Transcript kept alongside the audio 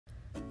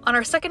On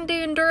our second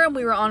day in Durham,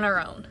 we were on our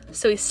own,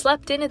 so we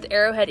slept in at the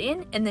Arrowhead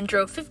Inn and then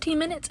drove 15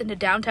 minutes into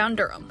downtown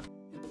Durham.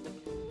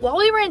 While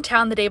we were in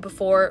town the day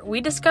before,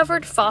 we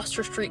discovered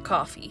Foster Street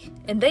Coffee,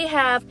 and they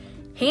have,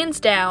 hands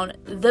down,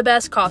 the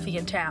best coffee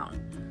in town.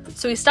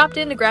 So we stopped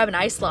in to grab an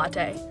iced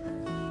latte.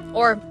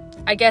 Or,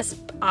 I guess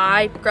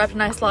I grabbed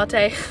an iced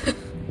latte.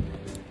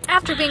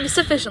 After being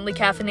sufficiently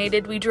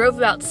caffeinated, we drove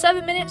about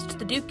 7 minutes to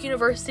the Duke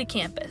University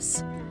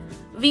campus.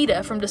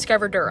 Veda from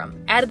Discover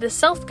Durham added a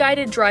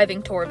self-guided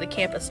driving tour of the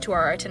campus to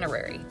our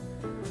itinerary.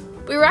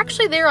 We were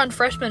actually there on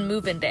freshman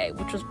move-in day,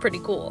 which was pretty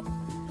cool.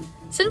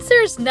 Since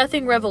there's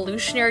nothing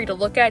revolutionary to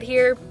look at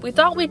here, we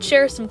thought we'd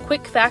share some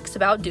quick facts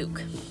about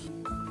Duke.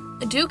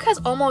 Duke has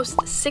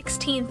almost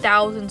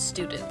 16,000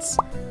 students.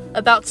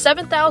 About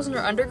 7,000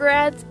 are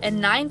undergrads,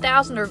 and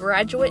 9,000 are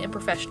graduate and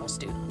professional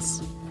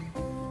students.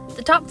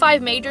 The top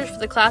 5 majors for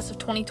the class of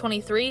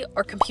 2023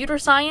 are computer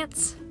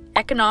science,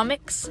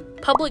 economics,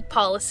 public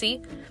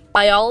policy,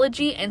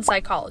 biology, and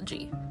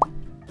psychology.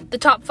 The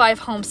top 5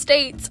 home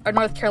states are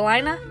North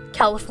Carolina,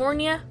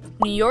 California,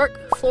 New York,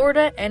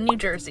 Florida, and New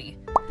Jersey.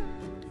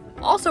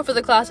 Also for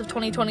the class of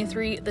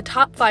 2023, the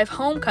top 5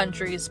 home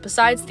countries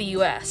besides the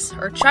US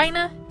are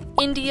China,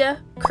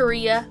 India,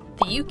 Korea,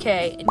 the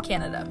UK, and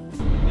Canada.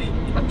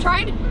 I'm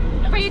trying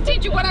to pay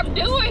attention to what I'm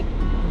doing.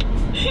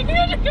 You're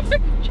doing a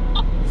good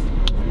job.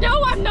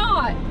 No, I'm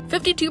not.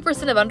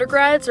 52% of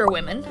undergrads are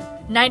women,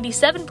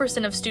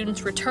 97% of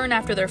students return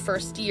after their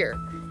first year,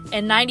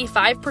 and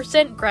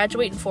 95%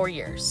 graduate in 4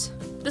 years.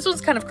 This was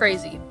kind of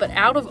crazy, but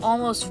out of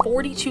almost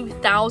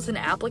 42,000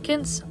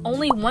 applicants,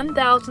 only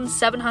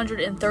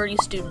 1,730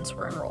 students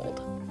were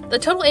enrolled. The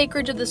total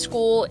acreage of the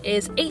school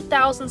is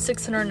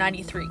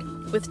 8,693,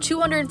 with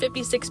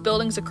 256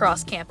 buildings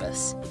across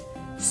campus.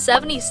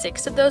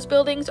 76 of those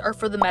buildings are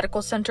for the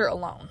medical center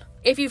alone.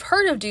 If you've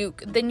heard of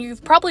Duke, then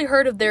you've probably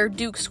heard of their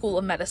Duke School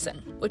of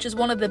Medicine, which is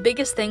one of the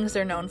biggest things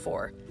they're known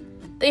for.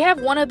 They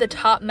have one of the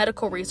top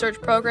medical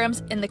research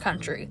programs in the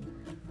country.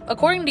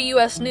 According to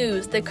US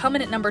News, they come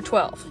in at number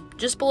 12,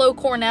 just below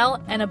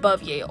Cornell and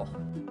above Yale.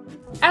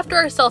 After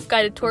our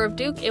self-guided tour of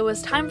Duke, it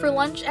was time for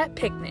lunch at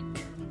Picnic.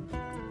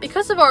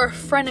 Because of our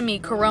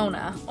frenemy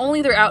Corona,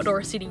 only their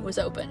outdoor seating was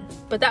open,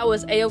 but that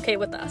was a-okay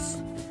with us.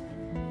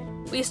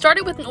 We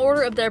started with an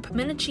order of their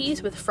pimento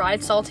cheese with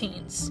fried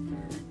saltines.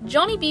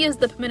 Joanie B is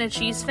the pimento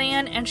cheese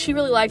fan, and she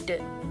really liked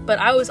it, but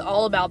I was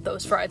all about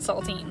those fried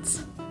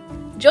saltines.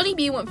 Joanie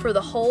B went for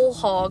the whole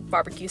hog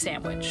barbecue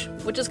sandwich,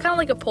 which is kind of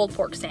like a pulled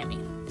pork Sammy.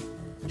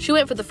 She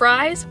went for the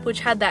fries,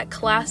 which had that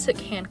classic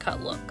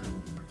hand-cut look.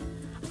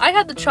 I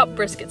had the chopped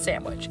brisket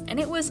sandwich, and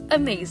it was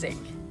amazing.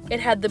 It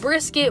had the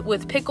brisket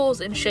with pickles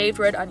and shaved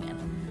red onion.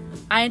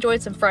 I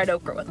enjoyed some fried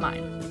okra with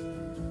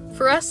mine.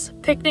 For us,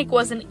 Picnic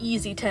was an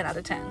easy 10 out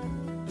of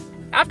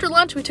 10. After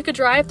lunch, we took a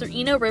drive through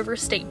Eno River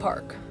State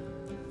Park.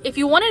 If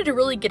you wanted to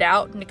really get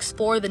out and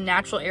explore the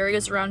natural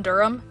areas around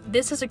Durham,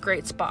 this is a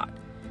great spot.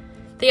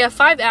 They have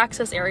 5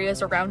 access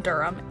areas around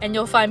Durham, and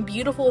you'll find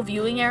beautiful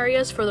viewing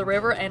areas for the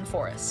river and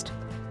forest.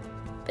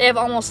 They have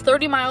almost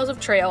 30 miles of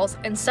trails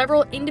and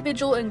several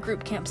individual and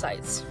group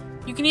campsites.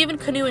 You can even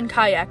canoe and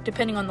kayak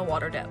depending on the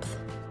water depth.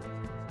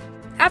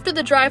 After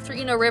the drive through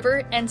Eno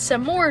River and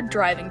some more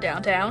driving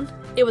downtown,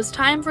 it was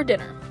time for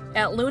dinner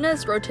at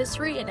Luna's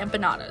Rotisserie and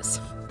Empanadas.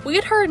 We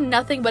had heard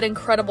nothing but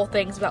incredible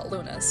things about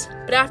Luna's,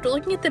 but after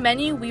looking at the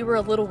menu, we were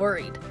a little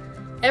worried.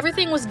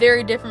 Everything was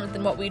very different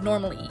than what we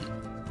normally eat.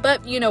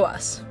 But you know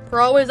us,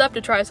 we're always up to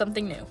try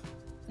something new.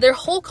 Their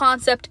whole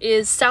concept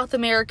is South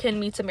American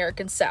meets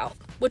American South,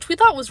 which we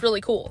thought was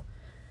really cool.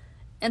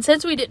 And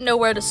since we didn't know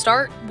where to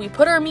start, we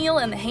put our meal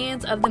in the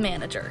hands of the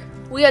manager.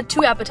 We had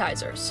 2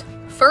 appetizers.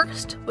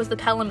 First was the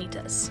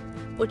palomitas,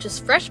 which is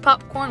fresh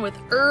popcorn with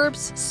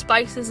herbs,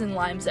 spices, and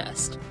lime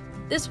zest.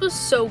 This was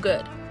so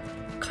good.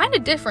 Kind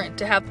of different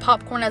to have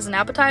popcorn as an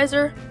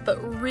appetizer, but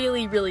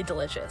really, really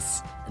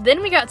delicious.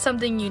 Then we got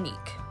something unique.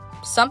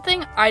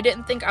 Something I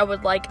didn't think I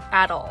would like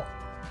at all.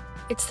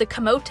 It's the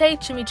camote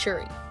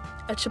chimichurri,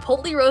 a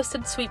chipotle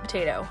roasted sweet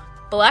potato,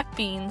 black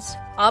beans,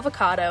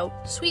 avocado,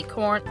 sweet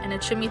corn, and a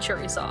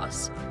chimichurri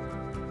sauce.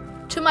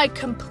 To my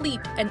complete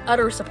and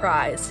utter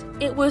surprise,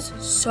 it was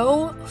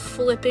so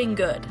flipping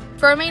good.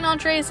 For our main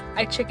entrees,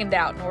 I chickened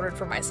out and ordered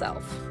for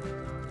myself.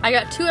 I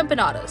got 2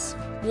 empanadas,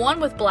 one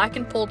with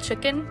blackened pulled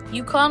chicken,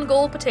 Yukon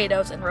Gold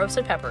potatoes, and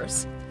roasted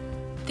peppers.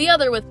 The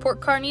other with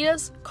pork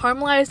carnitas,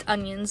 caramelized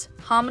onions,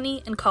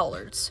 hominy, and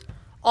collards,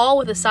 all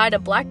with a side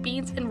of black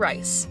beans and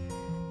rice.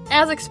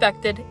 As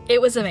expected,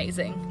 it was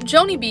amazing.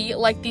 Joanie B,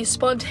 like the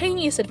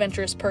spontaneous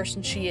adventurous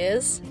person she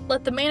is,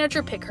 let the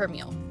manager pick her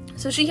meal.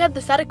 So she had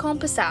the feta con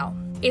pasao.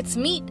 It's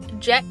meat,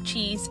 jack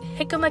cheese,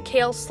 jicama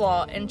kale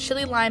slaw, and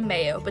chili lime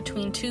mayo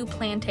between 2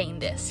 plantain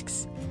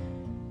discs.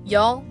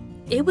 Y'all,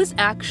 it was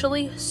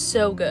actually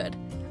so good.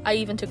 I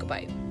even took a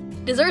bite.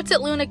 Desserts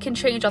at Luna can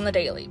change on the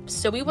daily,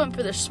 so we went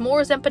for the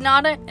s'mores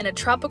empanada and a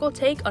tropical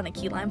take on a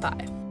key lime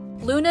pie.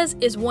 Luna's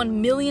is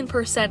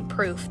 1,000,000%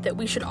 proof that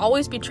we should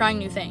always be trying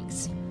new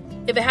things.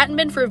 If it hadn't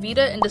been for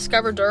Veda and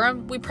Discover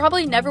Durham, we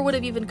probably never would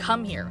have even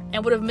come here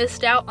and would have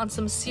missed out on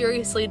some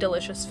seriously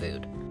delicious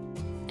food.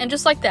 And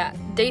just like that,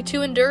 day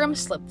 2 in Durham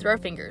slipped through our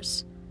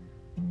fingers.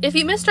 If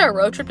you missed our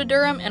road trip to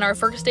Durham and our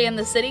first day in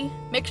the city,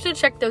 make sure to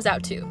check those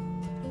out too.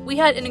 We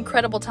had an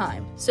incredible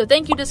time, so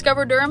thank you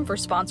Discover Durham for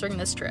sponsoring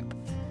this trip.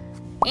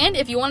 And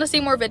if you want to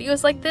see more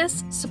videos like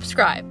this,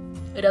 subscribe.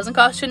 It doesn't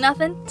cost you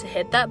nothing to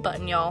hit that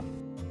button, y'all.